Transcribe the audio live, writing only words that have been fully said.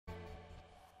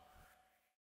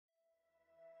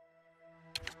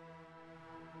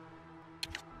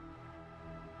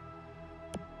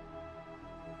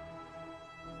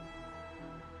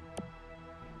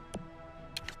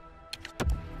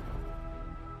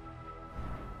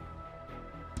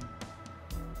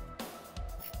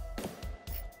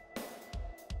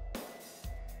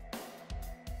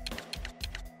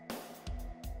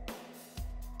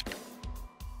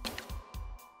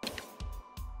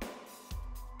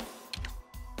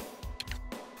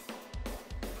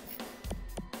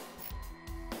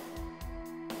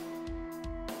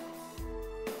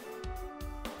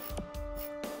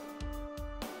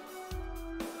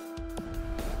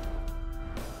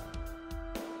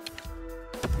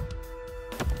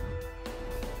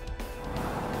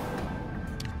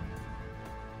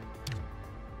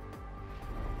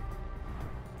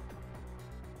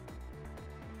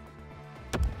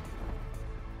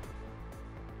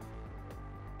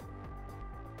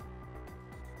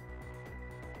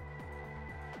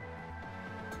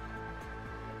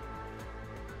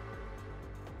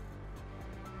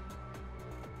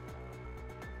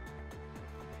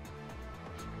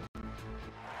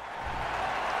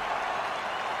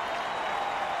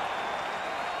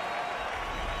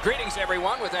Greetings,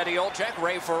 everyone. With Eddie Olczyk,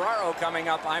 Ray Ferraro coming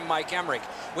up. I'm Mike Emmerich.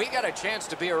 We got a chance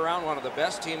to be around one of the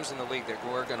best teams in the league that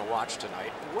we're going to watch tonight.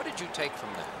 What did you take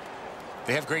from that?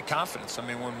 They have great confidence. I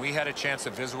mean, when we had a chance to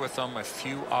visit with them a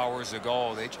few hours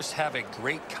ago, they just have a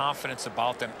great confidence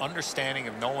about them, understanding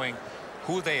of knowing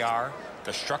who they are,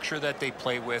 the structure that they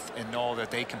play with, and know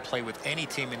that they can play with any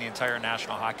team in the entire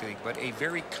National Hockey League. But a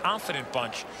very confident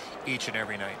bunch each and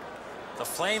every night. The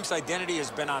Flames' identity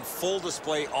has been on full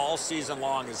display all season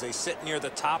long as they sit near the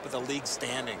top of the league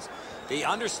standings. They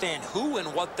understand who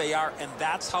and what they are, and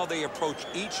that's how they approach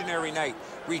each and every night,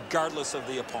 regardless of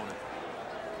the opponent.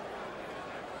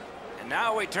 And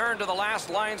now we turn to the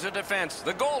last lines of defense,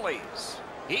 the goalies.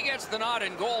 He gets the nod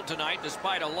in goal tonight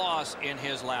despite a loss in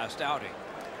his last outing.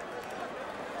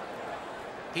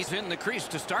 He's in the crease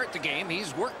to start the game.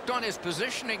 He's worked on his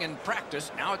positioning in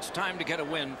practice. Now it's time to get a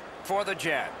win for the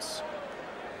Jets.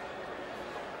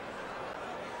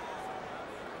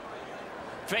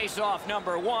 Face-off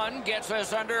number 1 gets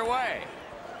us underway.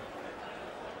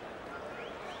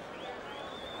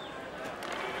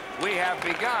 We have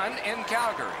begun in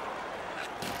Calgary.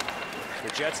 The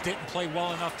Jets didn't play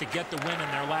well enough to get the win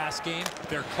in their last game.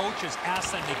 Their coaches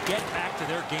asked them to get back to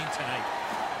their game tonight.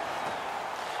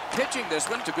 Pitching this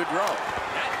one to Goodrow.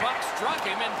 That puck struck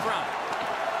him in front.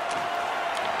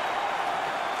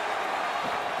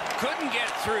 Couldn't get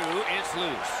through. It's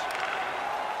loose.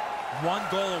 1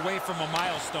 goal away from a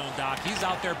milestone, Doc. He's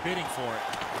out there bidding for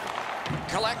it.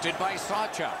 Collected by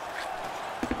Sawchuk.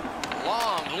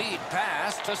 Long lead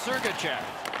pass to Sergachev.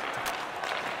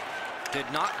 Did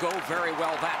not go very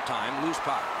well that time. Loose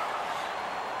puck.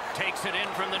 Takes it in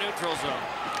from the neutral zone.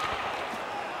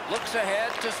 Looks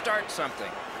ahead to start something.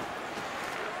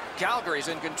 Calgary's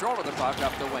in control of the puck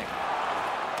up the wing.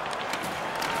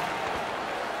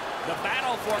 The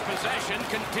battle for possession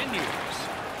continues.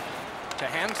 To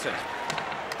Hansen.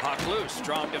 Puck loose.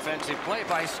 Strong defensive play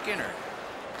by Skinner.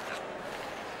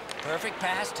 Perfect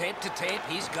pass, tape to tape.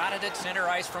 He's got it at center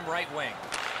ice from right wing.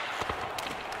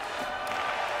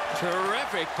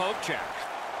 Terrific poke check.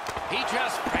 He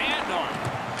just panned on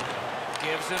it.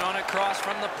 Gives it on a cross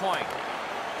from the point.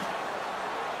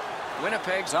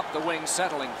 Winnipeg's up the wing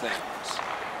settling things.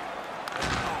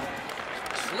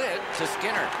 Slid to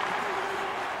Skinner.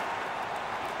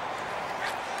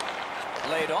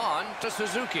 Laid on to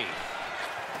Suzuki.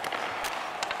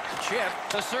 Chip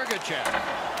to Sergachev.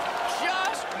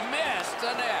 Just missed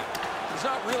the net. There's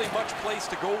not really much place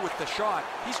to go with the shot.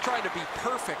 He's trying to be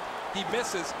perfect. He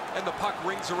misses, and the puck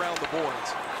rings around the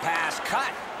boards. Pass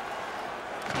cut.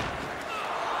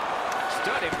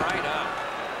 Stood him right up.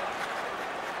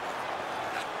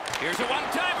 Here's a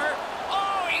one-timer.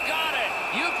 Oh, he got it.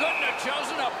 You couldn't have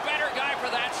chosen a better guy for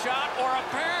that shot, or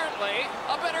apparently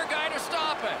a better guy to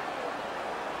stop it.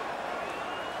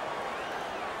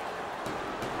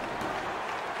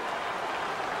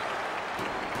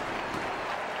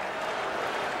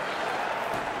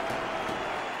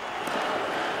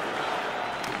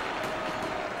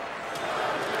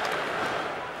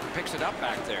 Picks it up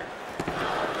back there.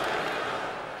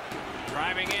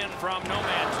 Driving in from no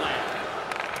man's land.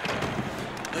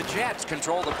 The Jets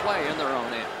control the play in their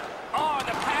own end. Oh,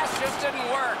 the pass just didn't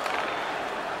work.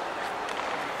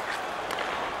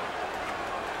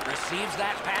 Receives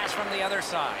that pass from the other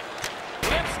side.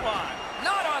 Tips one.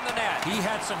 Not on the net. He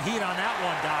had some heat on that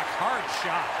one, Doc. Hard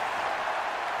shot.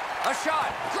 A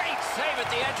shot. Great save at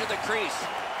the edge of the crease.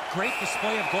 Great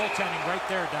display of goaltending right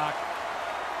there, Doc.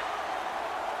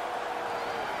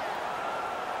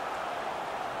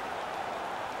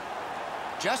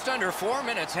 Just under 4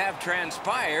 minutes have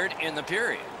transpired in the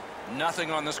period.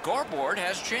 Nothing on the scoreboard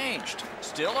has changed.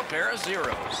 Still a pair of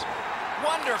zeros.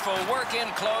 Wonderful work in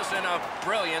close and a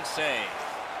brilliant save.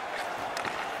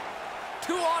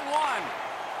 2-on-1.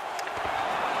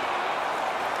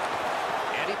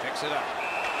 And he picks it up.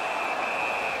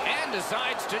 And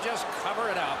decides to just cover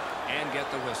it up and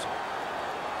get the whistle.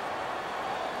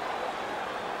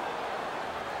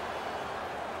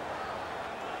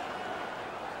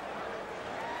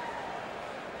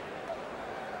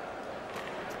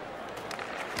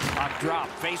 A drop,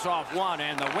 face-off 1,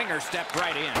 and the winger stepped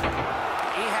right in.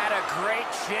 He had a great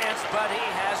chance, but he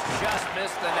has just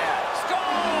missed the net. Score!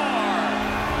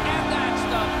 And that's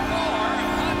the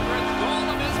 400th goal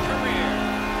of his career.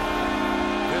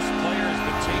 This player has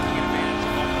been taking advantage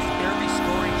of almost every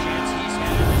scoring chance he's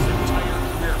had in his entire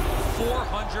career.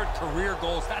 400 career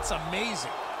goals. That's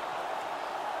amazing.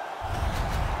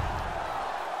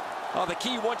 The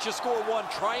key, once you score 1,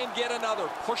 try and get another.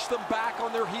 Push them back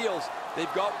on their heels.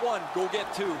 They've got 1. Go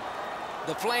get 2.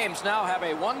 The Flames now have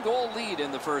a 1-goal lead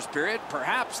in the first period.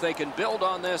 Perhaps they can build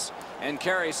on this and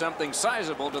carry something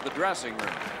sizable to the dressing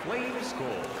room. Flames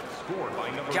goal scored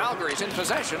by number Calgary's in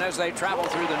possession as they travel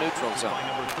through the neutral zone. by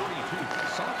number 32,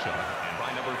 Sacha, and by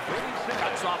number 37.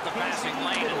 Cuts off the passing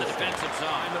lane in the defensive zone.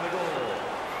 Time of the goal,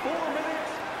 4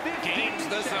 minutes, 15 Gains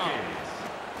the zone. seconds.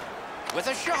 With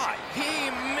a shot,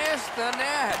 he missed the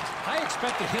net. I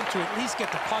expected him to at least get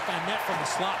the puck on net from the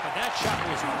slot, but that shot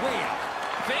was way out.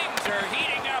 Things are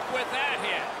heating up with that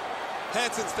hit.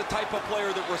 Hansen's the type of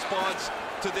player that responds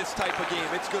to this type of game.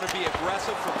 It's going to be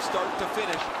aggressive from start to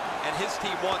finish, and his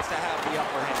team wants to have the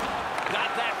upper hand.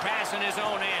 Got that pass in his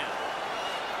own end.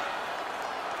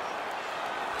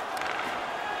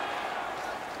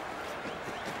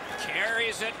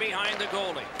 Carries it behind the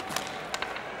goalie.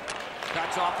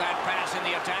 Cuts off that pass in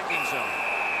the attacking zone.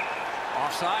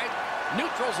 Offside.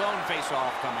 Neutral zone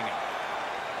face-off coming up.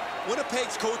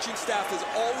 Winnipeg's coaching staff is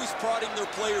always prodding their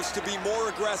players to be more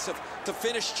aggressive, to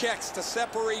finish checks, to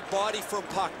separate body from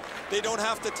puck. They don't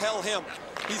have to tell him.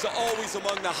 He's always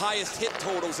among the highest hit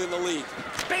totals in the league.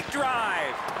 Big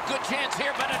drive. Good chance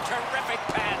here, but a terrific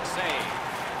pad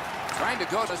save. Trying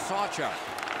to go to Sacha.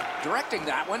 Directing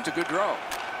that one to Gaudreau.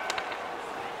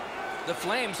 The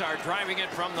Flames are driving it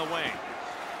from the wing.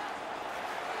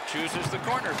 Chooses the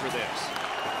corner for this.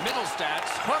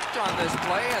 Middlestad's hooked on this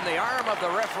play, and the arm of the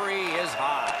referee is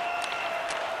high.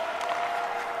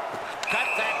 Cut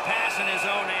that pass in his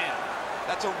own end.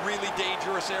 That's a really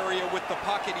dangerous area with the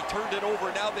puck, and he turned it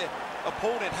over. Now the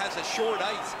opponent has a short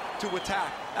ice to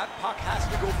attack. That puck has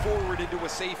to go forward into a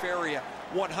safe area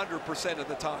 100% of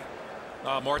the time.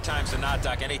 More times than not,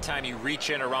 Doc, anytime you reach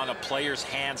in around a player's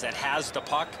hands that has the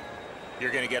puck,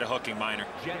 you're going to get a hooking minor.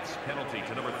 Jets penalty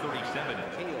to number 37,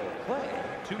 Kale Clay.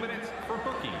 2 minutes for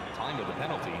hooking. Time of the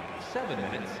penalty, 7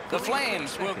 minutes. The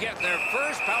Flames will get their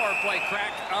first power play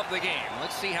crack of the game.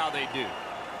 Let's see how they do.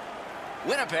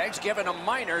 Winnipeg's given a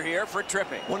minor here for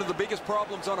tripping. One of the biggest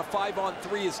problems on a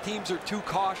 5-on-3 is teams are too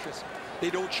cautious.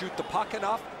 They don't shoot the puck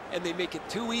enough, and they make it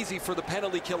too easy for the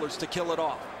penalty killers to kill it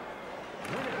off.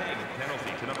 Winnipeg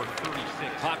penalty to number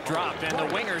 36. Puck dropped, and the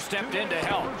winger stepped in to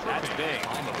help. That's big.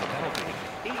 Time of the penalty,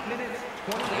 8 minutes,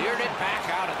 20. Cleared it back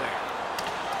out of there.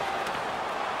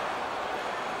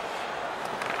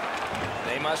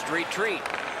 They must retreat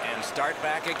and start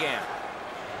back again.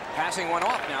 Passing one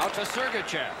off now to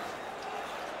Sergachev.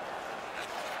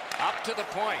 Up to the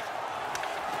point.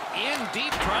 In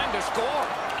deep, trying to score.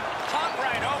 Hung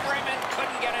right over him and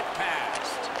couldn't get it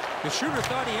past. The shooter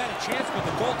thought he had a chance, but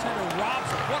the goaltender robs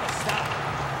him. What a stop.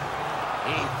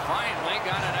 He finally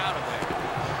got it out of there.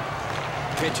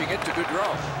 Pitching it to Gaudreau.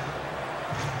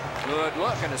 Good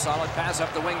look and a solid pass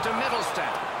up the wing to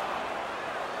Middlestat.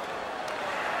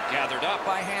 Gathered up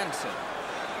by Hansen.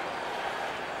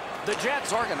 The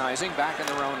Jets organizing back in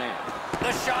their own end.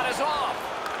 The shot is off.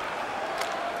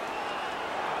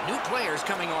 New players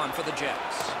coming on for the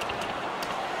Jets.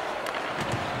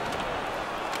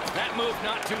 That move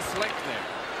not too slick there.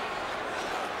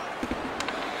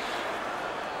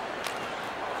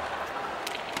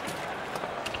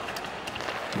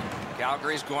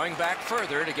 Calgary's going back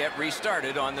further to get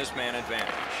restarted on this man advantage.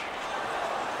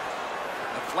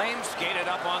 The Flames skated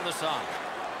up on the side.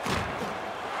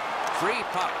 Free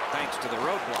puck thanks to the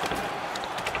roadblock.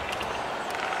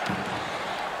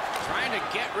 Trying to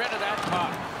get rid of that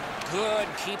puck. Good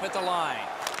keep at the line.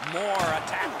 More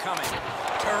attack coming.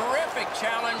 Terrific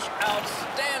challenge.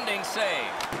 Outstanding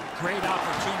save. Great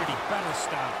opportunity. Better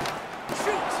stop.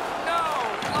 Shoots. No.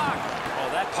 Block. Oh,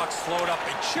 that puck slowed up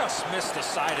and just missed the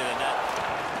side of the net.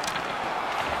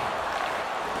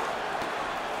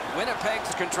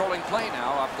 Winnipeg's controlling play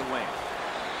now up the wing.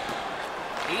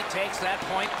 He takes that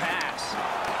point pass.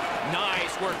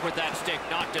 Nice work with that stick.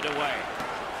 Knocked it away.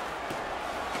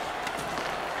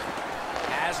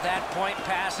 Has that point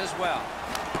pass as well.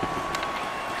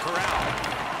 Corral.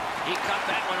 He cut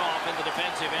that one off in the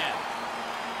defensive end.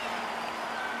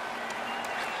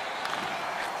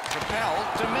 Propelled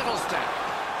to Middlestat.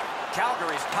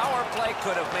 Calgary's power play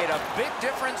could have made a big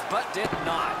difference, but did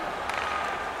not.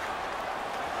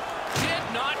 Did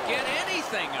not get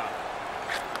anything up.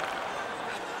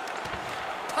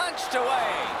 Punched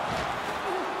away.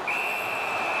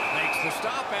 Makes the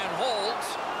stop and holds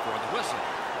for the whistle.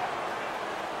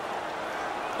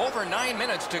 Over 9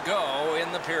 minutes to go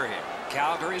in the period.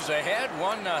 Calgary's ahead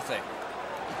 1-0.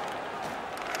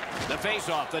 The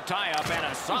face-off, the tie-up, and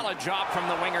a solid job from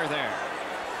the winger there.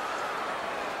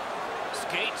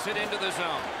 Skates it into the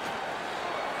zone.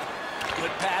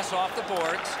 Good pass off the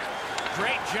boards.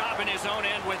 Great job in his own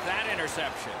end with that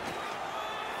interception.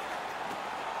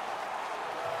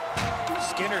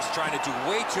 Skinner's trying to do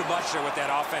way too much there with that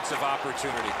offensive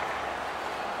opportunity.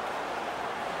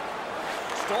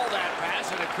 Stole that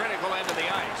pass at a critical end of the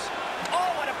ice. Oh,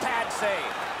 what a pad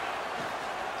save.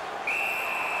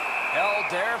 Held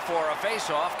there for a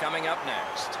face-off coming up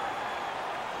next.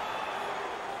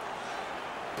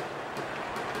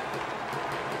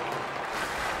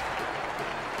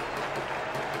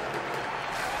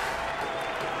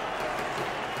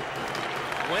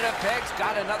 Winnipeg's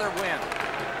got another win.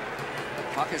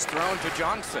 Puck is thrown to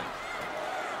Johnson.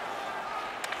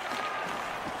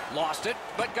 Lost it,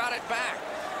 but got it back.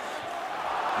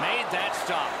 Made that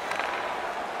stop.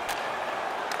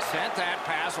 Sent that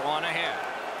pass on ahead.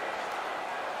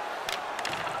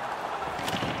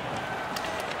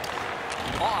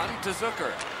 On to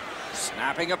Zucker.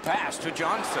 Snapping a pass to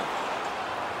Johnson.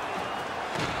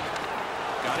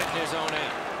 Got it in his own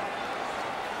end.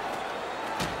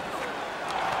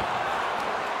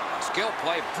 Skill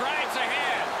play, drives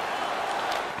ahead.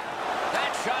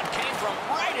 That shot came from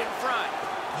right in front.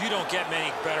 You don't get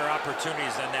many better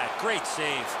opportunities than that. Great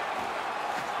save.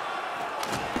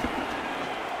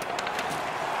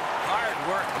 Hard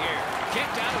work here.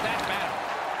 Kicked out of that battle.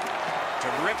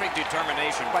 Terrific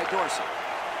determination by Dorsey.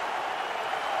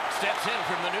 Steps in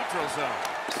from the neutral zone.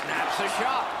 Snaps a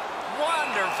shot.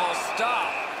 Wonderful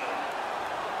stop.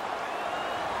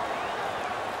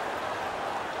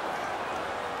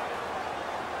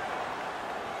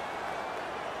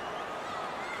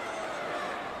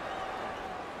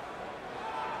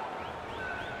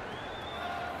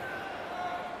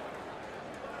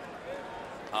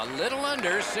 A little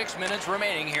under 6 minutes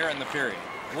remaining here in the period.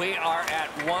 We are at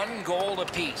 1 goal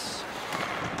apiece.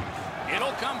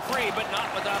 It'll come free, but not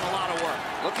without a lot of work.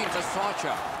 Looking to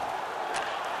Sawchuk.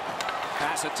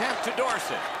 Pass attempt to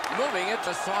Dorsey. Moving it to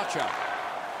Sawchuk.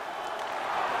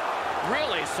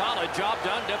 Really solid job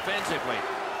done defensively.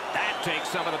 That takes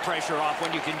some of the pressure off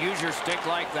when you can use your stick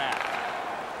like that.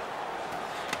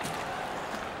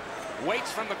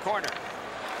 Waits from the corner.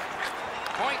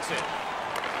 Points it.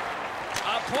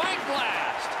 A point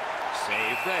blast.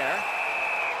 Save there.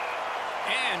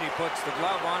 And he puts the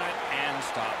glove on it and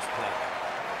stops play.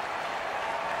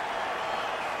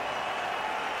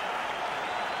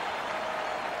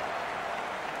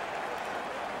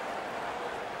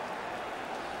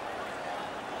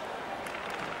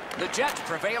 The Jets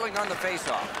prevailing on the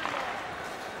faceoff.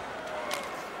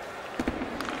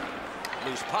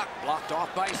 Loose puck blocked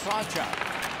off by Sawchuk.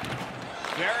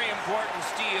 Very important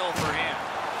steal for him.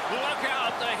 Look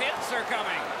out, the hits are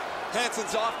coming.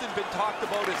 Hansen's often been talked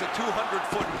about as a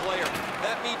 200-foot player.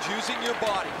 That means using your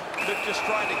body, but just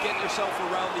trying to get yourself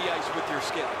around the ice with your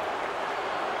skill.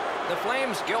 The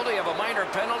Flames guilty of a minor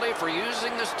penalty for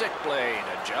using the stick blade.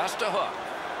 Just a hook.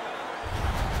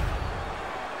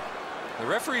 The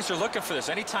referees are looking for this.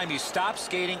 Anytime you stop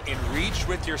skating and reach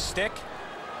with your stick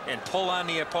and pull on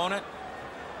the opponent,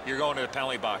 you're going to the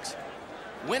penalty box.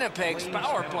 Winnipeg's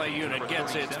power play unit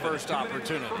gets its first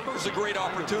opportunity. It was a great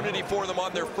opportunity for them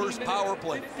on their first power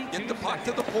play. Get the puck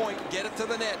to the point, get it to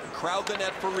the net, and crowd the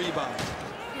net for rebounds.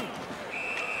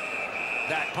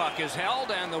 That puck is held,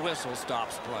 and the whistle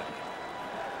stops play.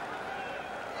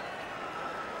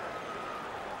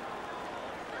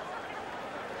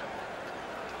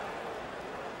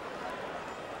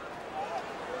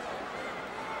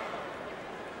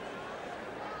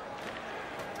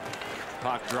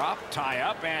 Puck drop, tie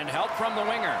up, and help from the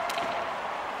winger.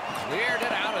 Cleared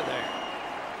it out of there.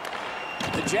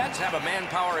 The Jets have a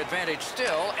manpower advantage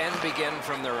still and begin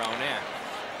from their own end.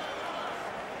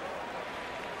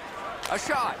 A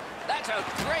shot. That's a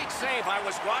great save. I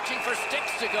was watching for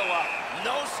sticks to go up.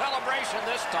 No celebration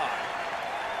this time.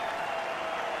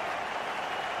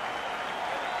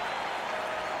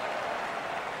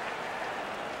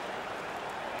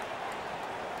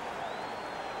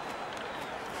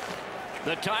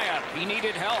 The tie-up, he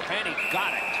needed help, and he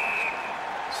got it.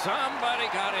 Somebody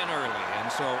got in early,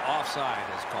 and so offside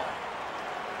is called.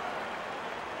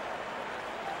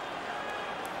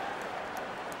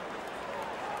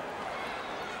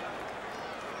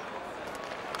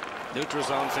 Neutral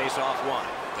zone face-off one.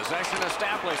 Possession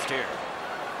established here.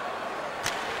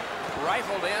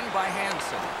 Rifled in by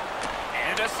Hansen.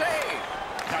 And a save.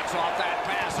 Cuts off that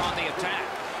pass on the attack.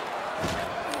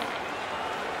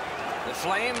 The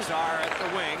Flames are at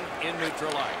the wing in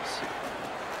neutral ice.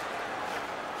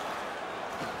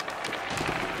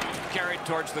 Carried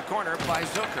towards the corner by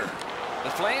Zucker. The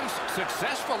Flames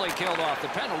successfully killed off the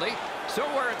penalty, so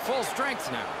we're at full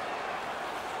strength now.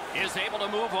 Is able to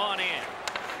move on in.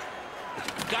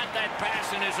 Got that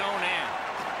pass in his own end.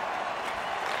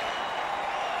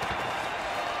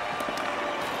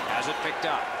 Has it picked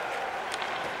up.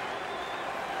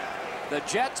 The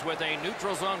Jets with a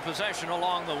neutral zone possession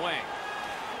along the wing.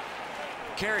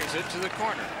 Carries it to the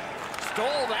corner.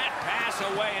 Stole that pass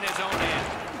away in his own end.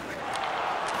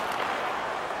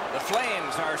 The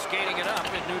Flames are skating it up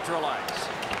in neutral ice.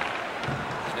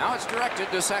 Now it's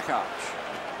directed to Sekach.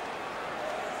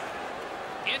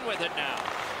 In with it now.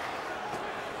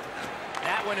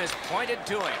 That one is pointed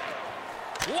to him.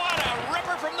 What a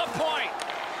ripper from the point.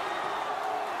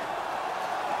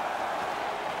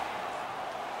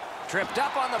 Tripped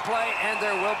up on the play, and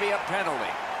there will be a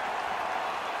penalty.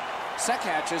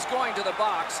 Sekach is going to the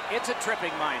box. It's a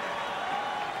tripping minor.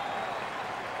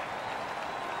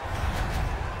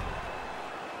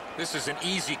 This is an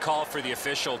easy call for the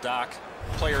official, Doc.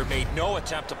 Player made no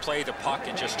attempt to play the puck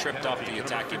and just tripped up the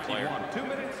attacking player. 2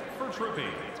 minutes for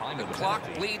tripping. The clock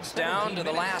bleeds down to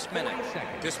the last minute.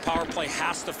 This power play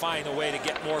has to find a way to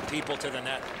get more people to the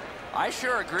net. I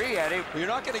sure agree, Eddie. You're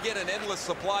not going to get an endless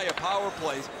supply of power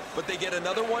plays, but they get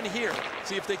another one here.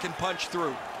 See if they can punch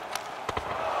through.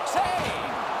 Save!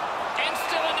 And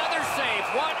still another save.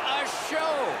 What a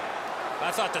show!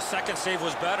 I thought the second save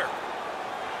was better.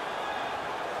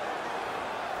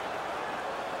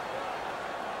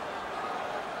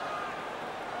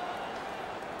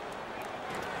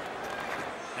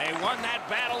 They won that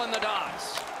battle in the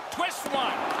dots. Twist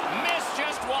one. Missed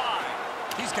just wide.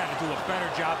 He's got to do a better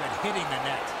job at hitting the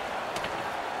net.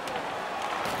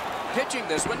 Pitching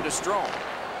this one to Strome.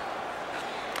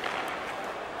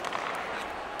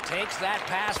 Takes that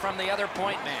pass from the other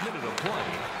point man.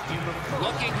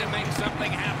 Looking to make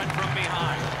something happen from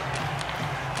behind.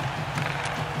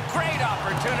 Great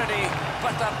opportunity,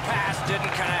 but the pass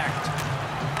didn't connect.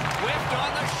 Whipped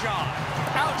on the shot.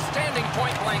 Outstanding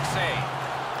point-blank save.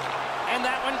 And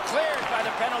that one cleared by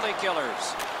the penalty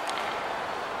killers.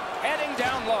 Heading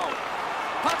down low.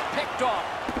 Puck picked off.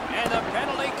 And the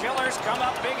penalty killers come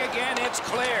up big again. It's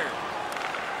cleared.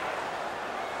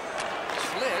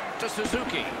 Slid to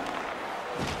Suzuki.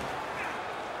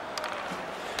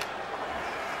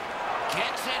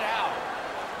 Gets it out.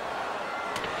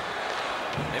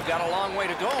 They've got a long way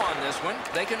to go on this one.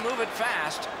 They can move it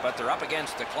fast, but they're up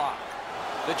against the clock.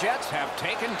 The Jets have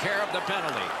taken care of the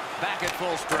penalty. Back at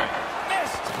full strength.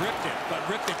 Missed! Ripped it, but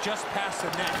ripped it just past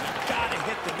the net. You've got to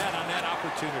hit the net on that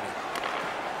opportunity.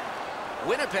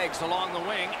 Winnipeg's along the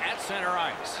wing at center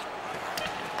ice.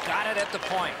 Got it at the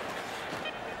point.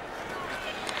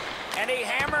 And he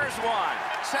hammers one.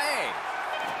 Save.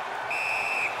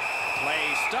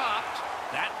 Play stopped.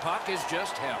 That puck is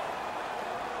just held.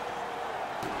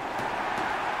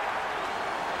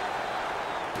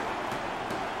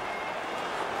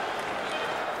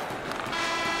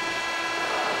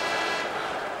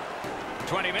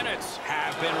 "20 minutes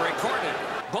have been recorded.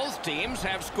 Both teams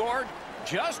have scored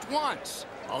just once.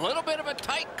 A little bit of a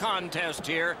tight contest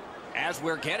here as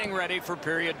we're getting ready for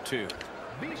period 2.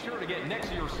 Be sure to get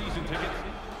next year's season tickets.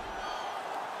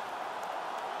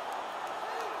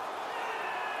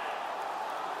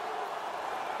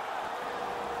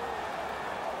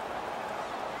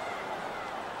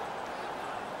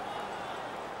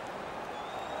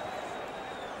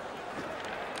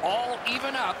 All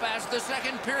even up as the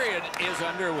second period is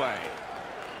underway.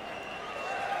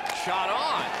 Shot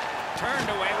on. Turned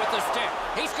away with the stick.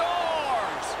 He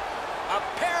scores! A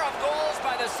pair of goals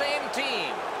by the same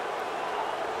team.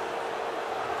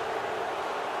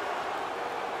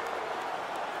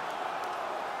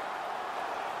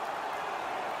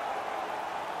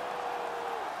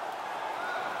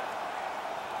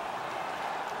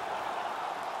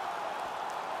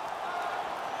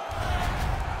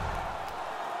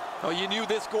 Oh, you knew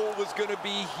this goal was going to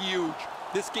be huge.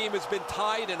 This game has been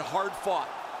tied and hard fought.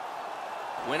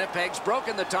 Winnipeg's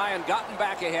broken the tie and gotten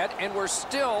back ahead, and we're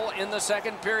still in the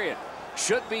second period.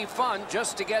 Should be fun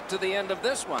just to get to the end of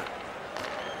this one.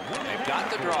 They've got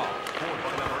the draw.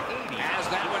 As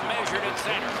that one measured at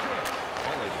center.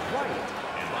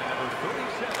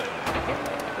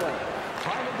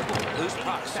 Loose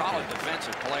puck, solid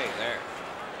defensive play there.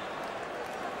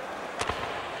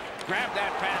 Grab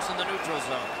that pass in the neutral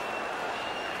zone.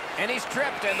 And he's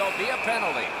tripped, and there'll be a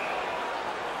penalty.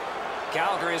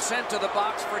 Calgary is sent to the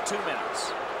box for 2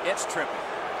 minutes. It's tripping.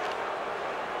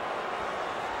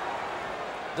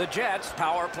 The Jets'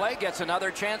 power play gets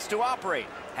another chance to operate.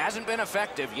 Hasn't been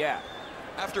effective yet.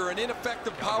 After an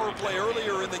ineffective power play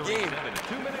earlier in the game,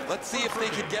 let's see if they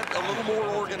can get a little more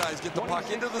organized, get the puck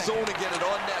into the zone and get it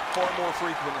on net far more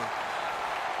frequently.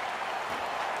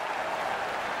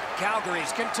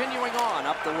 Calgary's continuing on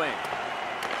up the wing.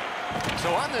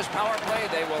 So on this power play,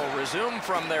 they will resume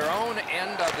from their own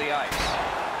end of the ice.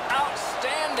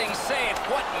 Outstanding save.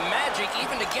 What magic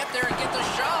even to get there and get the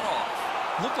shot off.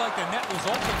 Looked like the net was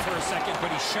open for a second,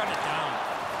 but he shut it down.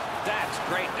 That's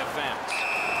great defense.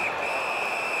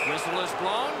 Whistle is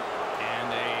blown, and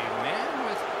a man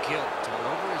with guilt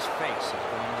all over his face is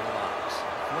going to the box.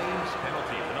 Flames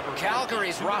penalty. Number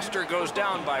Calgary's roster goes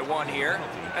down by 1 here.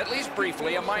 At least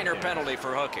briefly, a minor penalty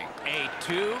for hooking. A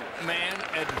two-man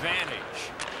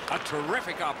advantage. A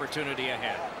terrific opportunity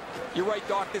ahead. You're right,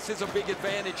 Doc. This is a big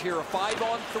advantage here. A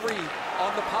 5-on-3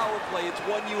 on the power play. It's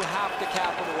one you have to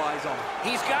capitalize on.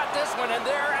 He's got this one, and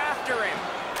they're after him.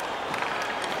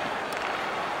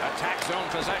 Attack zone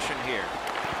possession here.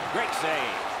 Great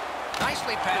save.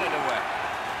 Nicely patted away.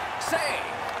 Save.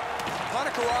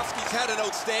 Ponikarovsky's had an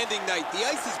outstanding night. The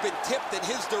ice has been tipped in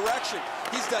his direction.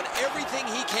 He's done everything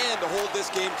he can to hold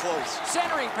this game close.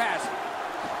 Centering pass.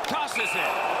 Tosses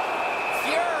it.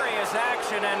 Furious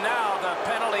action, and now the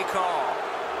penalty call.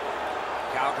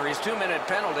 Calgary's 2-minute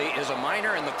penalty is a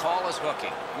minor, and the call is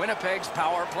hooking. Winnipeg's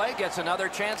power play gets another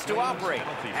chance to operate.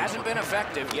 Hasn't been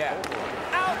effective yet.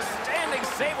 Outstanding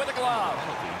save with a glove.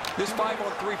 This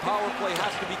 5-on-3 power play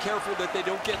has to be careful that they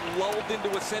don't get lulled into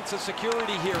a sense of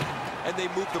security here, and they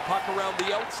move the puck around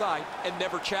the outside and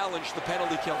never challenge the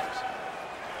penalty killers.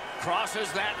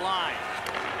 Crosses that line.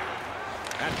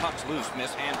 That puck's loose,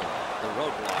 mishandled. The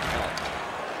roadblock helped.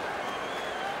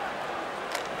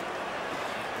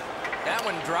 That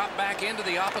one dropped back into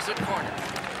the opposite corner.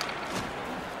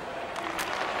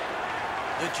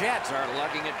 The Jets are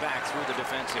lugging it back through the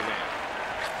defensive end.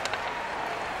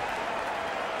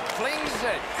 Flings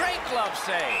it. Great glove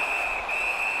save.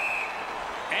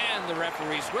 And the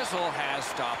referee's whistle has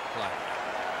stopped play.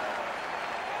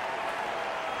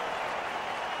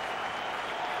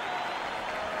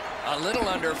 A little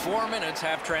under 4 minutes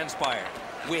have transpired.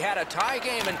 We had a tie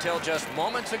game until just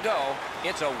moments ago.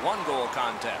 It's a 1-goal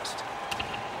contest.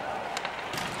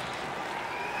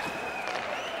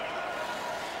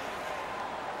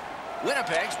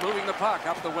 Winnipeg's moving the puck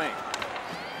up the wing.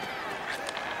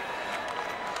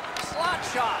 Slot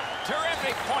shot.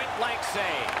 Terrific point-blank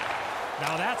save.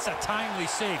 Now that's a timely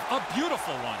save. A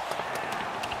beautiful one.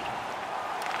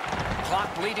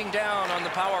 Clock bleeding down on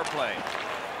the power play.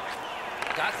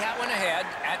 Got that one ahead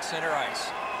at center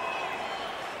ice.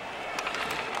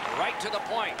 Right to the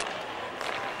point.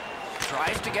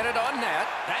 Tries to get it on net.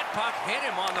 That puck hit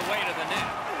him on the way to the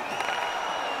net.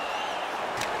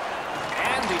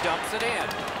 And he dumps it in.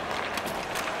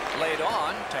 Laid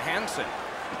on to Hansen.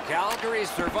 Calgary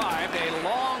survived a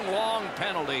long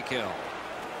penalty kill.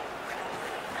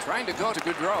 Trying to go to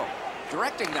Gaudreau.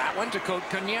 Directing that one to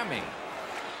Kotkaniemi.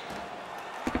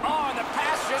 Oh, and the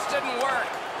pass just didn't work.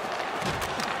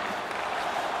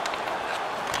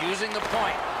 Using the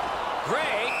point.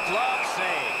 Great glove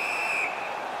save.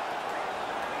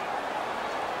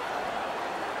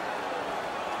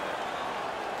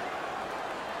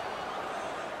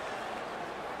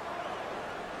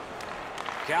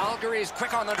 Calgary's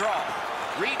quick on the draw.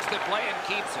 Reads the play and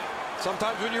keeps it.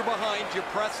 Sometimes when you're behind, you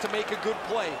press to make a good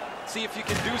play. See if you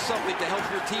can do something to help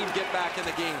your team get back in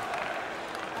the game.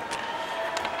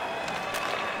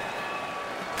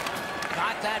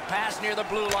 Got that pass near the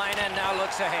blue line and now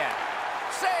looks ahead.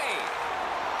 Save!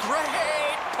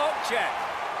 Great poke check.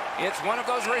 It's one of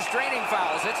those restraining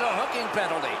fouls. It's a hooking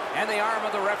penalty, and the arm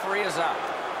of the referee is up.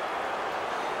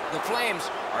 The Flames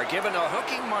are given a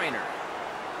hooking minor.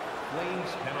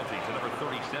 Flames penalty to number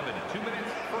 37. 2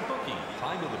 minutes for hooking.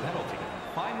 Time of the penalty,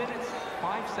 5 minutes,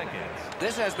 5 seconds.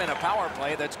 This has been a power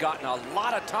play that's gotten a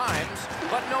lot of times,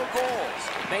 but no goals.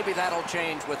 Maybe that'll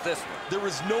change with this one. There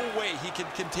is no way he can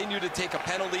continue to take a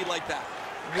penalty like that.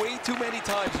 Way too many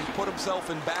times he's put himself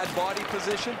in bad body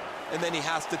position, and then he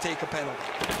has to take a penalty.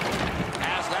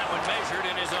 Has that one measured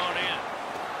in his own end.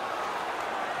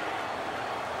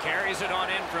 Carries it on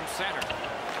in from center.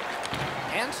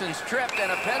 Hansen's tripped, and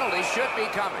a penalty should be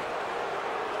coming.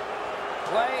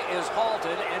 Play is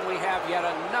halted, and we have yet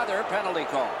another penalty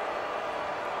call.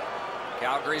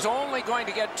 Calgary's only going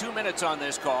to get 2 minutes on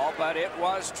this call, but it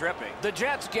was tripping. The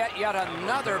Jets get yet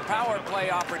another power play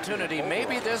opportunity.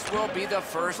 Maybe this will be the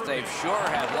first. They've sure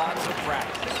had lots of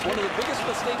practice. One of the biggest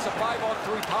mistakes a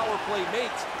 5-on-3 power play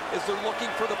makes is they're looking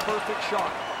for the perfect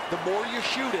shot. The more you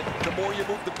shoot it, the more you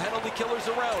move the penalty killers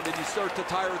around, and you start to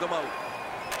tire them out.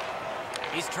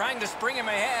 He's trying to spring him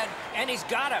ahead, and he's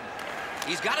got him.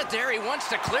 He's got it there. He wants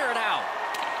to clear it out.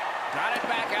 Got it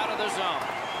back out of the zone.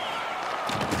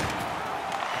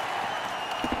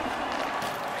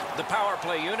 The power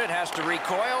play unit has to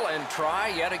recoil and try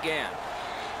yet again.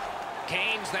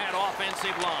 Gains that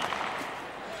offensive line.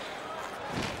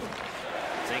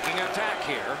 Thinking attack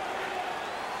here.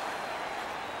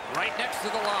 Right next to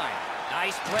the line.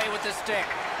 Nice play with the stick.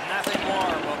 Nothing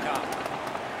more will come.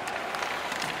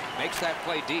 Makes that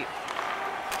play deep.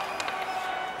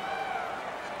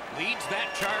 Leads that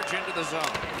charge into the zone.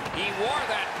 He wore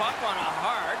that puck on a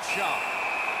hard shot.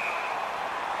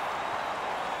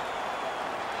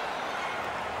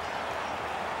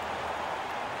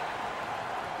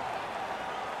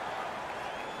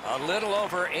 A little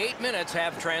over 8 minutes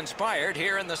have transpired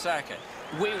here in the second.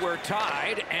 We were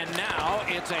tied, and now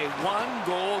it's a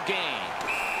one-goal game.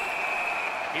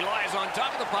 He lies on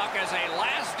top of the puck as a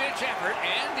last-ditch effort,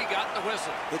 and he got the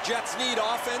whistle. The Jets need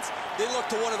offense. They look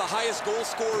to one of the highest goal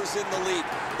scorers in the league.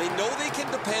 They know they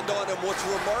can depend on him. What's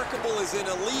remarkable is in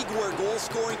a league where goal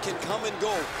scoring can come and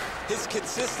go, his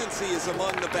consistency is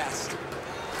among the best.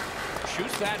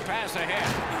 Shoots that pass ahead.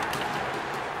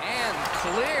 And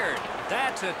cleared.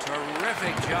 That's a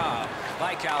terrific job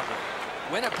by Calgary.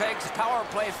 Winnipeg's power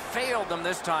play failed them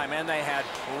this time, and they had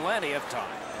plenty of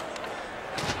time.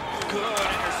 Good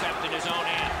intercept in his own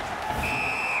end.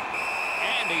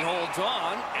 And he holds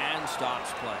on and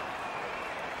stops play.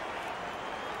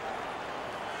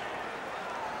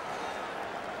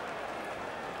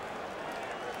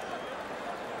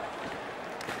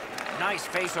 Nice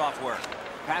face-off work.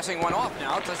 Passing one off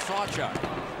now to Sawchuk.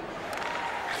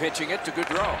 Pitching it to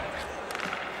Gaudreau.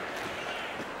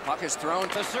 Puck is thrown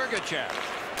to Sergachev.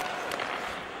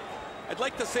 I'd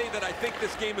like to say that I think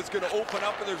this game is going to open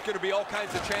up and there's going to be all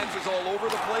kinds of chances all over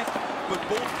the place, but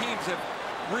both teams have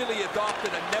really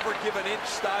adopted a never-give-an-inch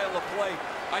style of play.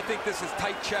 I think this is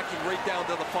tight checking right down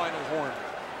to the final horn.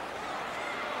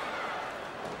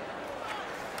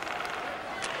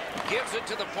 Gives it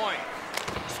to the point.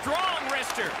 Strong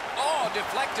wrister. Oh,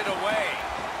 deflected away.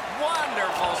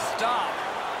 Wonderful stop.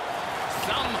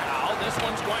 Somehow this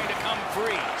one's going to come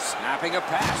free. Snapping a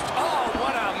pass. Oh,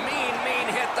 what a mean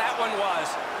hit that one was.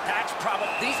 That's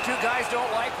probably... These two guys don't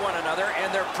like one another,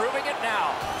 and they're proving it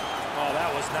now. Oh,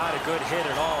 that was not a good hit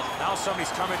at all. Now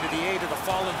somebody's coming to the aid of the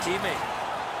fallen teammate.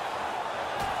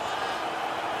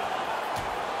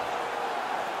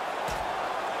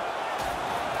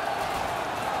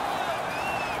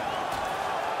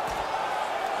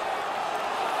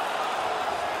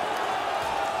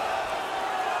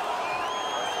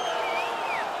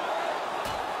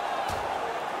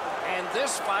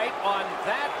 This fight on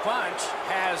that punch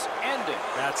has ended.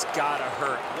 That's gotta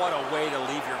hurt. What a way to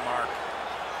leave your mark.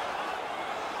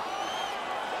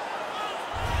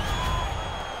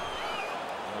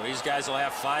 Well, these guys will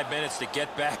have 5 minutes to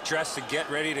get back dressed and get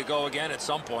ready to go again at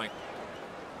some point.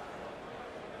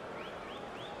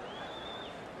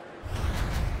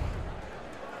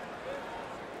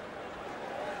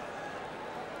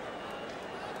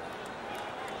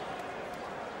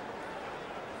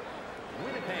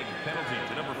 Winnipeg penalty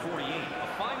to number 48.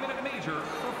 A 5-minute major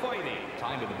for fighting.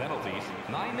 Time of the penalties,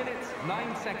 9 minutes,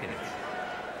 9 seconds.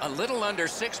 A little under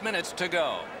 6 minutes to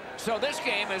go. So this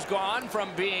game has gone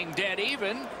from being dead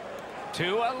even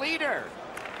to a leader.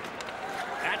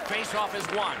 That faceoff is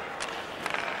won.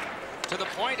 To the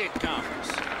point it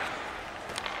comes.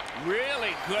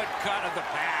 Really good cut of the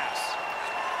pass.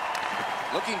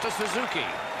 Looking to Suzuki.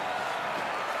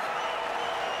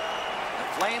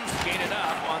 Flames skated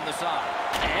up on the side.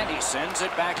 And he sends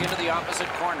it back into the opposite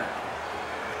corner.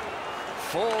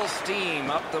 Full steam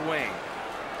up the wing.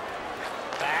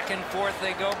 Back and forth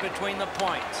they go between the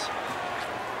points.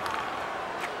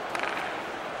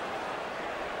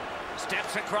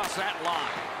 Steps across that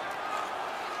line.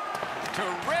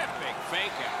 Terrific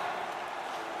fake out.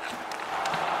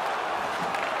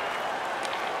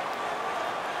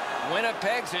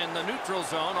 Winnipeg's in the neutral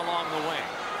zone along the wing.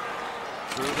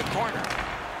 Through the corner.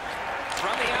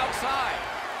 From the outside.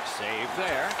 Save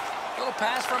there. Little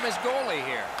pass from his goalie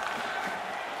here.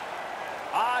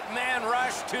 Odd man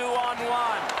rush,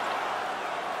 2-on-1.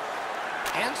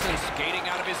 Hansen skating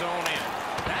out of his own end.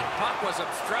 That puck was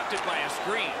obstructed by a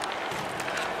screen.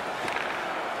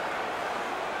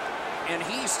 And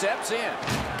he steps in.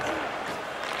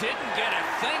 Didn't get a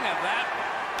thing of that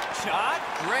shot.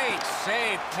 Great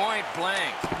save, point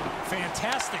blank.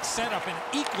 Fantastic setup and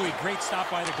equally great stop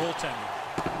by the goaltender.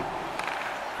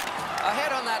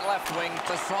 Ahead on that left wing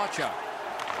to Sawchuk.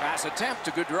 Pass attempt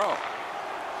to Gaudreau.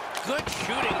 Good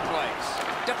shooting place.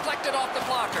 Deflected off the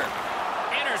blocker.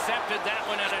 Intercepted that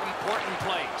one at an important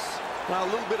place. Now, a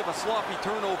little bit of a sloppy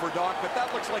turnover, Doc, but that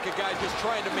looks like a guy just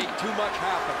trying to make too much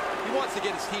happen. He wants to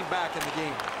get his team back in the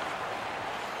game.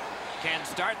 Can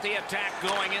start the attack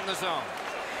going in the zone.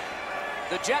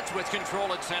 The Jets with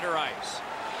control at center ice.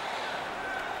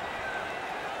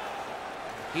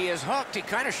 He is hooked. He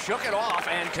kind of shook it off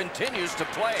and continues to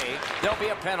play. There'll be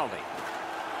a penalty.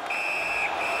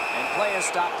 And play is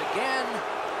stopped again.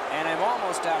 And I'm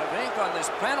almost out of ink on this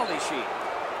penalty sheet.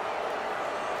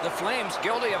 The Flames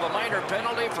guilty of a minor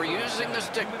penalty for using the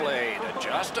stick blade.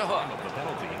 Just a hook. The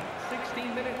penalty,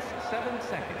 16 minutes, 7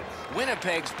 seconds.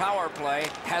 Winnipeg's power play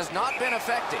has not been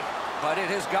effective, but it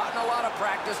has gotten a lot of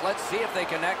practice. Let's see if they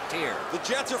connect here. The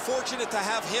Jets are fortunate to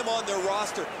have him on their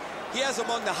roster. He has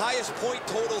among the highest point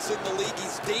totals in the league.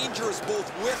 He's dangerous both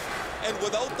with and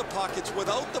without the puck. It's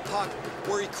without the puck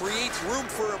where he creates room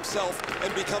for himself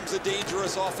and becomes a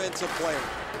dangerous offensive player.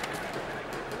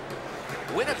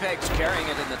 Winnipeg's carrying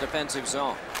it in the defensive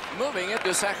zone. Moving it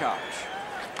to Sekaj.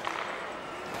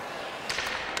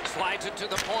 Slides it to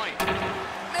the point.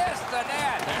 Missed the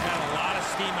net. That had a lot of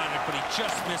steam on it, but he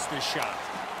just missed his shot.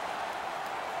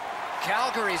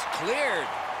 Calgary's cleared.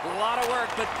 A lot of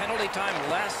work, but penalty time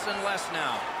less and less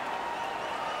now.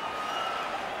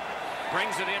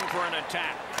 Brings it in for an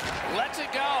attack. Lets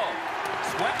it go.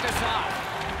 Swept aside.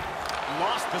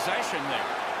 Lost possession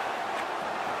there.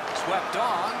 Swept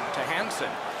on to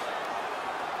Hansen.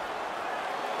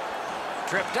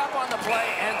 Tripped up on the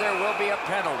play, and there will be a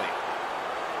penalty.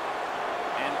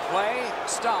 And play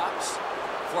stops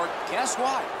for, guess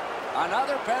what?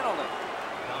 Another penalty.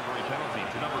 Calgary penalty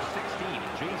to number 16,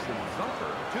 Jason Zucker.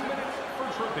 2 minutes for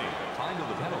tripping. Time of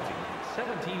the penalty,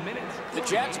 17 minutes. The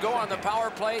Jets go on the power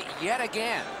play yet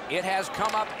again. It has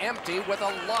come up empty with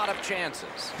a lot of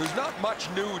chances. There's not much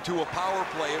new to a power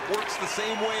play. It works the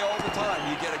same way all the time.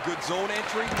 You get a good zone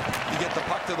entry, you get the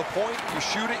puck to the point, you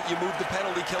shoot it, you move the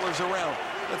penalty killers around.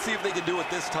 Let's see if they can do it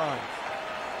this time.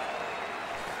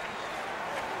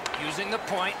 Using the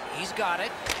point, he's got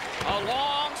it. A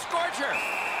long scorcher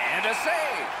and a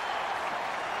save.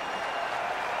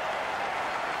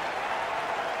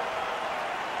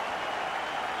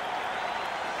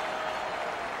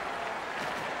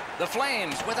 The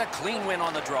Flames with a clean win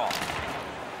on the draw.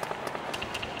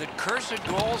 The cursed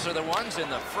goals are the ones in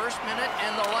the first minute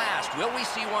and the last. Will we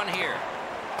see one here?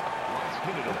 Last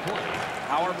minute of play.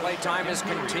 Power play time is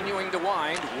continuing to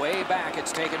wind. Way back,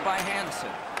 it's taken by Hansen.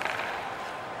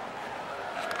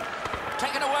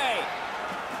 Taken away.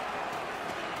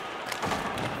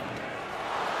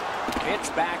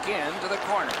 Pitch back into the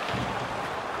corner.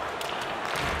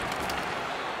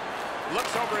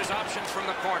 Looks over his options from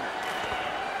the corner.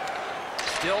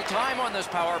 Still time on this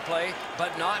power play,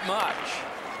 but not much.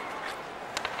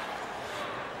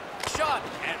 Shot.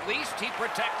 At least he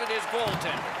protected his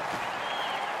goaltender.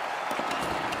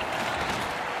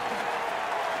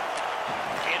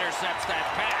 Intercepts that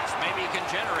pass. Maybe he can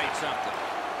generate something.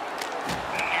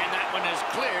 And that one is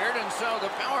cleared, and so the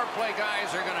power play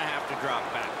guys are going to have to drop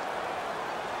back.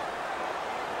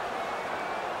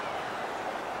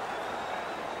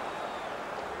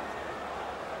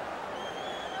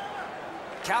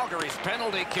 Calgary's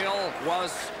penalty kill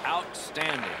was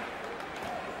outstanding.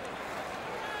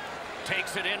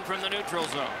 Takes it in from the neutral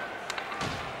zone.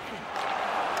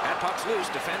 That puck's loose,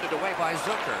 defended away by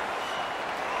Zucker.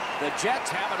 The Jets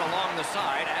have it along the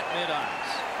side at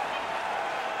mid-ice.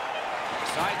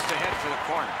 Sides to head for the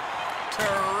corner.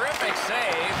 Terrific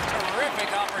save,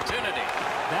 terrific opportunity.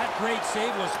 That great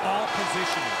save was all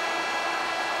positioning.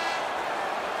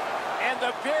 And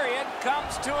the period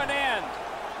comes to an end.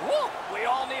 Woo! We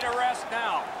all need a rest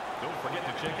now. Don't forget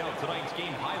to check out tonight's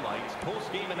game highlights,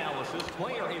 post-game analysis,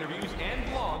 player interviews, and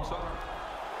blogs.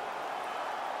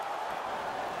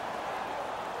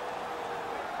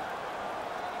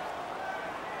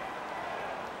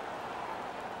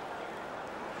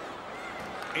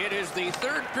 It is the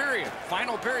third period,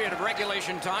 final period of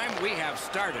regulation time. We have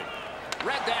started.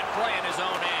 Read that play in his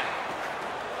own end.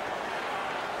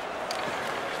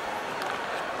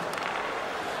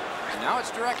 And now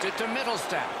it's directed to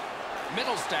Mittelstadt.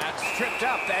 Mittelstadt's tripped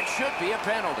up. That should be a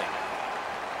penalty.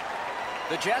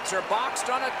 The Jets are boxed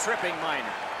on a tripping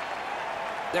minor.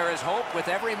 There is hope with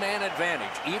every man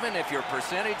advantage, even if your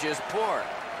percentage is poor.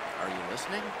 Are you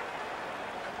listening?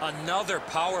 Another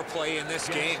power play in this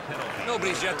game.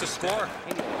 Nobody's yet to score.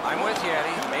 I'm with you,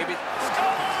 Eddie. Maybe.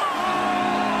 Score!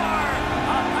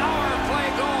 A power play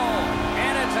goal,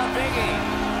 and it's a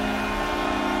biggie.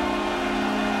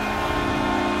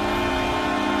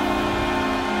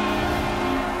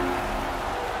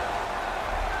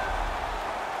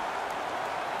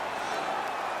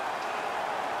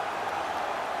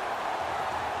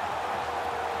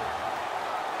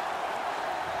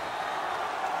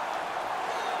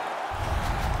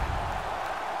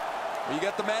 You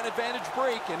got the man advantage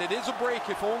break, and it is a break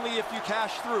if only if you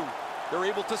cash through. They're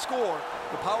able to score.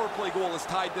 The power play goal has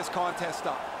tied this contest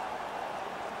up.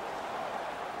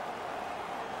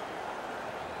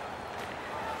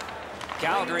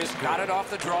 Calgary's got it off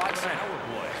the draw at center. Power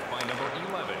play by number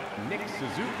 11, Nick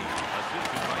Suzuki,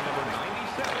 assisted by number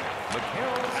 97,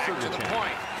 Mikhail Back to the Sergachev.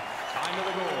 point. Time Time of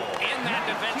the goal. In that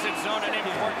defensive zone, an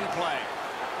important play.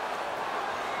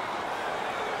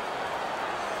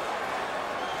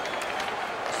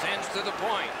 Sends to the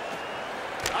point.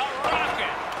 A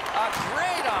rocket. A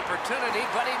great opportunity,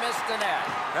 but he missed the net.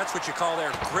 That's what you call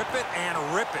there, grip it and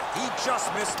rip it. He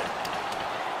just missed it.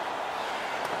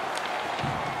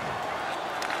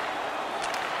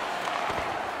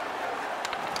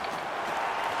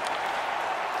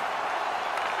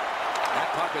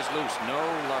 Puck is loose. No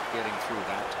luck getting through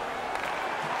that.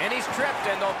 And he's tripped,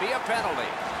 and there'll be a penalty.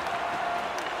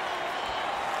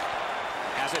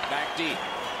 Has it back deep.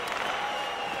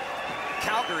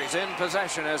 Calgary's in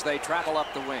possession as they travel up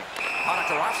the wing.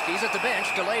 Ponikarovsky's at the bench.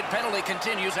 Delayed penalty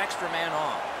continues. Extra man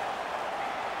on.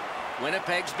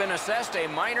 Winnipeg's been assessed a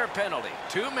minor penalty.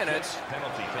 2 minutes,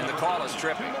 Penalty. and the call is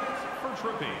tripping. 2 minutes for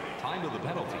tripping. Time of the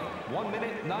penalty, 1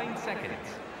 minute, 9 seconds.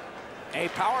 A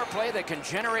power play that can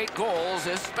generate goals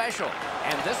is special,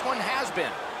 and this one has been.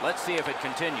 Let's see if it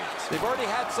continues. They've already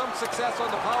had some success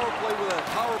on the power play with a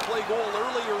power play goal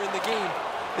earlier in the game.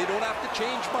 They don't have to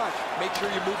change much. Make sure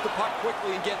you move the puck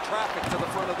quickly and get traffic to the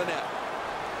front of the net.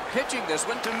 Pitching this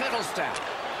one to Middlestat.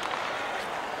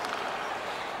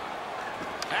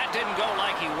 That didn't go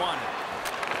like he wanted.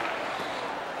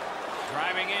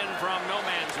 Driving in from no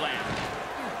man's land.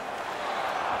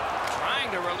 Trying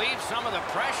to relieve some of the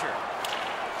pressure.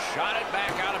 Shot it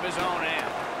back out of his own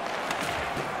end.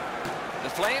 The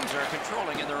Flames are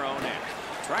controlling in their own end.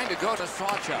 Trying to go to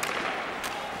Sawchuk.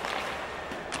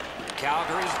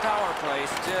 Calgary's power play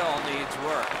still needs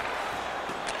work.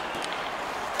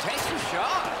 Takes a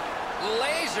shot.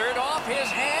 Lasered off his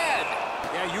head.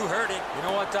 Yeah, you heard it. You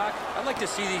know what, Doc? I'd like to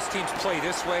see these teams play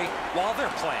this way while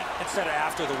they're playing instead of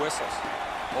after the whistles.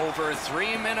 Over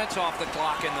 3 minutes off the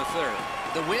clock in the third.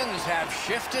 The winds have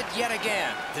shifted yet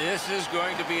again. This is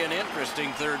going to be an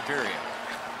interesting third period.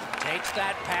 Takes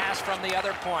that pass from the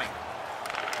other point.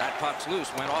 That puck's loose,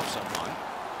 went off someone.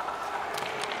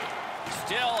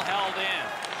 Still held in.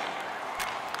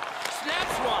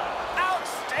 Snaps one.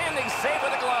 Outstanding save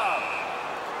with a glove.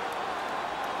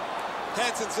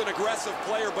 Hansen's an aggressive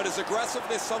player, but his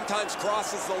aggressiveness sometimes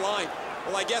crosses the line.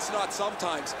 Well, I guess not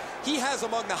sometimes. He has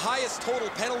among the highest total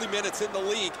penalty minutes in the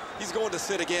league. He's going to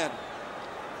sit again.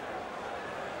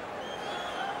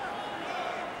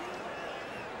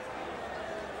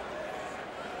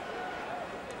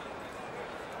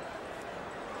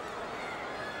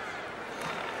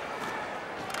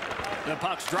 The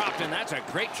puck's dropped, and that's a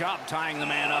great job tying the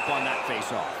man up on that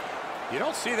faceoff. You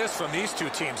don't see this from these two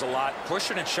teams a lot,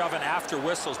 pushing and shoving after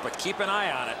whistles, but keep an eye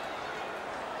on it.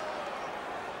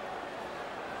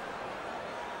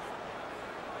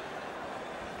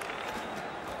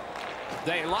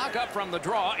 They lock up from the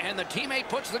draw, and the teammate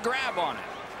puts the grab on it.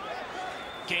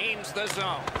 Gains the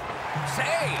zone.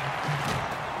 Save!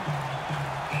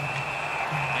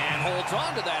 And holds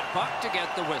on to that puck to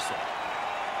get the whistle.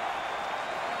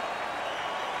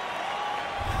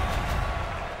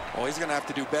 Oh, he's going to have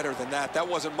to do better than that. That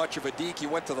wasn't much of a deke. He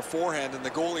went to the forehand, and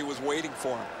the goalie was waiting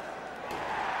for him.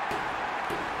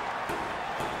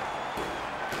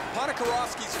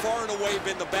 Ponikarovsky's far and away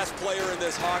been the best player in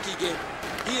this hockey game.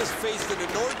 He has faced an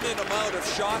inordinate amount of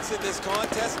shots in this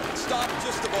contest, stopped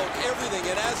just about everything,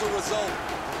 and as a result,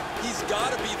 he's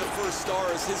got to be the first star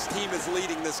as his team is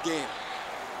leading this game.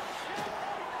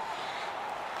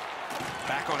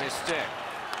 Back on his stick.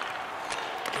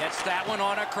 Gets that one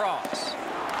on across.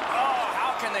 Oh,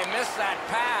 how can they miss that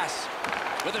pass?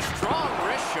 With a strong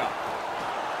wrist shot.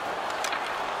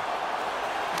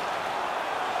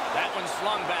 That one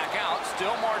slung back out.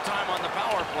 Still more time on the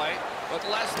power play, but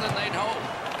less than they'd hoped.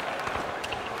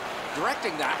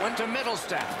 Directing that one to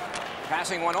Middlestat.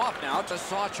 Passing one off now to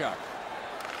Sawchuk.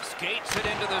 Skates it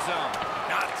into the zone.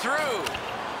 Not through.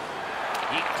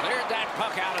 He cleared that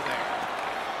puck out of there.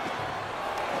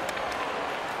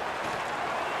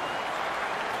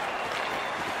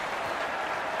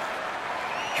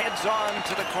 Heads on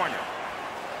to the corner.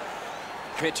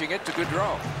 Pitching it to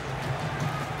Gaudreau.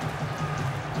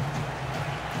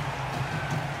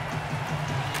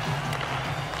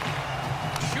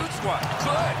 Shoots one.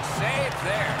 Good save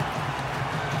there.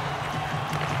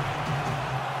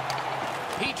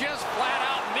 He just flat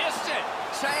out missed it.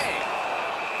 Save.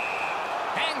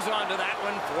 Hangs on to that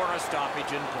one for a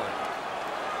stoppage in play.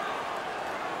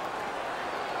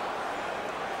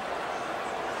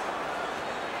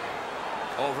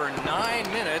 Over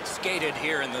 9 minutes skated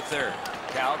here in the third.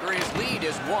 Calgary's lead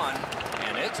is 1,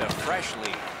 and it's a fresh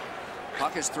lead.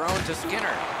 Puck is thrown to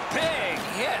Skinner. Big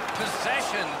hit.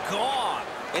 Possession gone.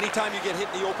 Anytime you get hit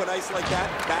in the open ice like that,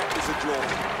 that is a jolt.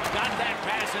 Got that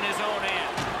pass in his own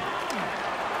end.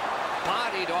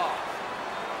 Bodied off.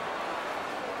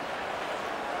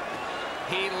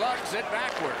 He lugs it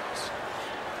backwards.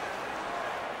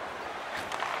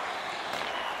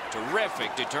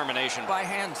 Terrific determination by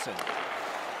Hansen.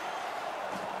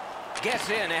 Gets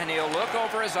in, and he'll look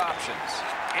over his options.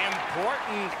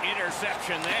 Important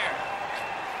interception there.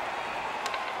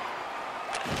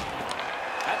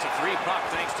 That's a free puck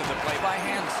thanks to the play by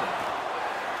Hansen.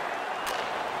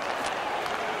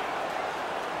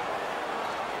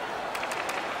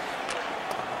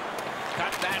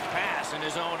 Cut that pass in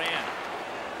his own end.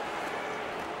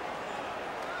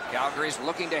 Calgary's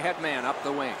looking to head man up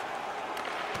the wing.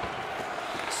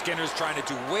 Skinner's trying to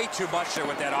do way too much there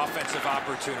with that offensive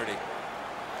opportunity.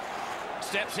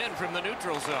 Steps in from the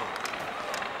neutral zone.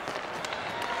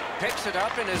 Picks it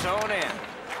up in his own end.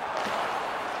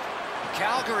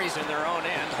 Calgary's in their own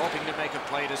end, hoping to make a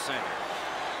play to center.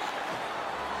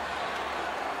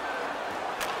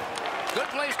 Good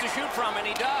place to shoot from, and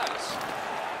he does.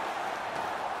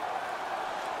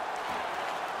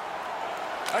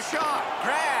 A shot,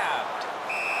 grabbed.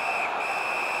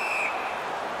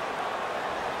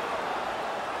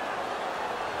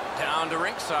 Down to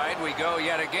rinkside we go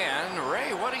yet again.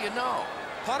 Ray, what do you know?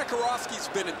 Podakarovsky's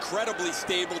been incredibly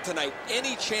stable tonight.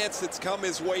 Any chance that's come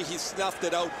his way, he's snuffed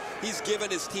it out. He's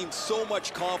given his team so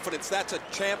much confidence. That's a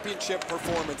championship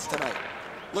performance tonight.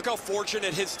 Look how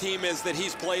fortunate his team is that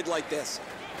he's played like this.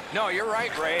 No, you're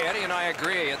right, Ray. Eddie and I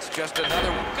agree. It's just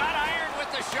another one. Got iron with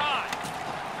the shot.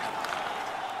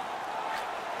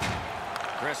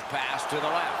 Crisp pass to the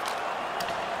left.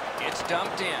 It's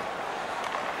dumped in.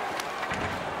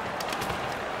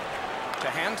 To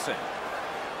Hansen.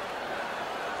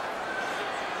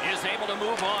 Is able to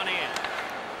move on in.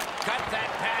 Cut that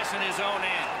pass in his own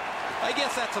end. I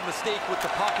guess that's a mistake with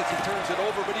the puck as he turns it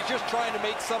over, but he's just trying to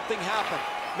make something happen.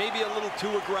 Maybe a little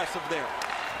too aggressive there.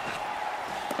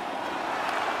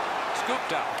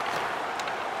 Scooped up.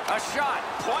 A shot.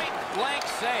 Point blank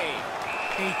save.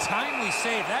 A timely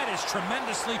save. That is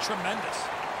tremendously tremendous.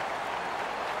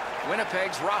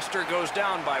 Winnipeg's roster goes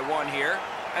down by one here.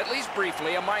 At least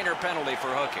briefly, a minor penalty for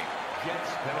hooking.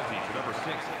 Jets penalty to number 6,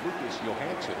 Lucas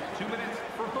Johansson. 2 minutes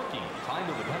for hooking. Time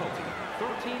of the penalty,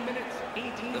 13 minutes,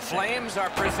 18 seconds. The Flames are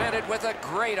presented with a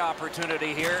great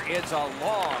opportunity here. It's a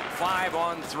long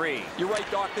 5-on-3. You're right,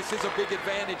 Doc. This is a big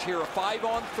advantage here. A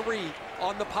 5-on-3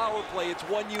 on the power play. It's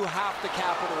one you have to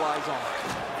capitalize on.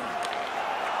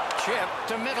 Chip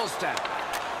to Middlestat.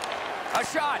 A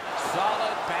shot.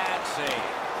 Solid pad save.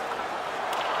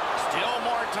 Still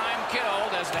more time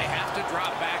killed as they have to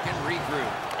drop back and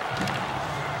regroup.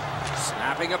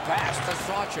 Snapping a pass to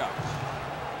Sawchuk.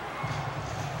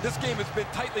 This game has been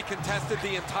tightly contested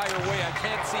the entire way. I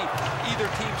can't see either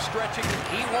team stretching.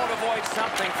 He won't avoid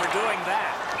something for doing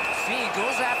that. See, he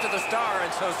goes after the star,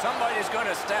 and so somebody's going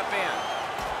to step in.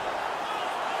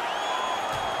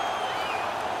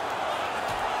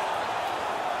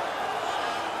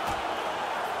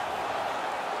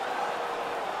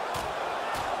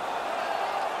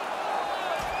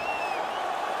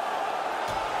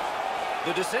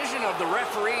 The decision of the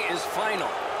referee is final.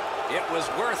 It was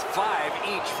worth 5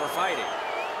 each for fighting.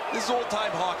 This is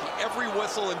old-time hockey. Every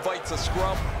whistle invites a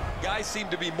scrum. Guys seem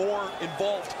to be more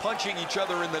involved punching each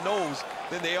other in the nose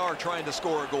than they are trying to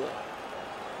score a goal.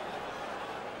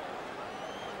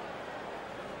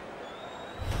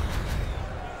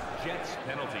 Jets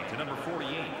penalty to number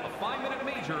 48, a 5-minute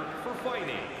major for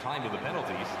fighting. Time of the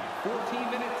penalties,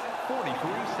 14 minutes, 43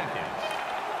 seconds.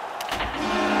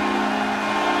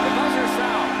 The buzzer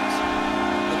sounds.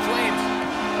 The Flames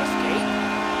escape,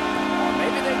 or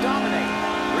maybe they dominate.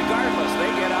 Regardless,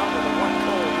 they get out with a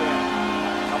 1-goal win.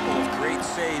 A couple of great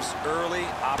saves early,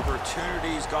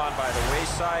 opportunities gone by the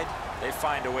wayside. They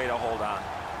find a way to hold on.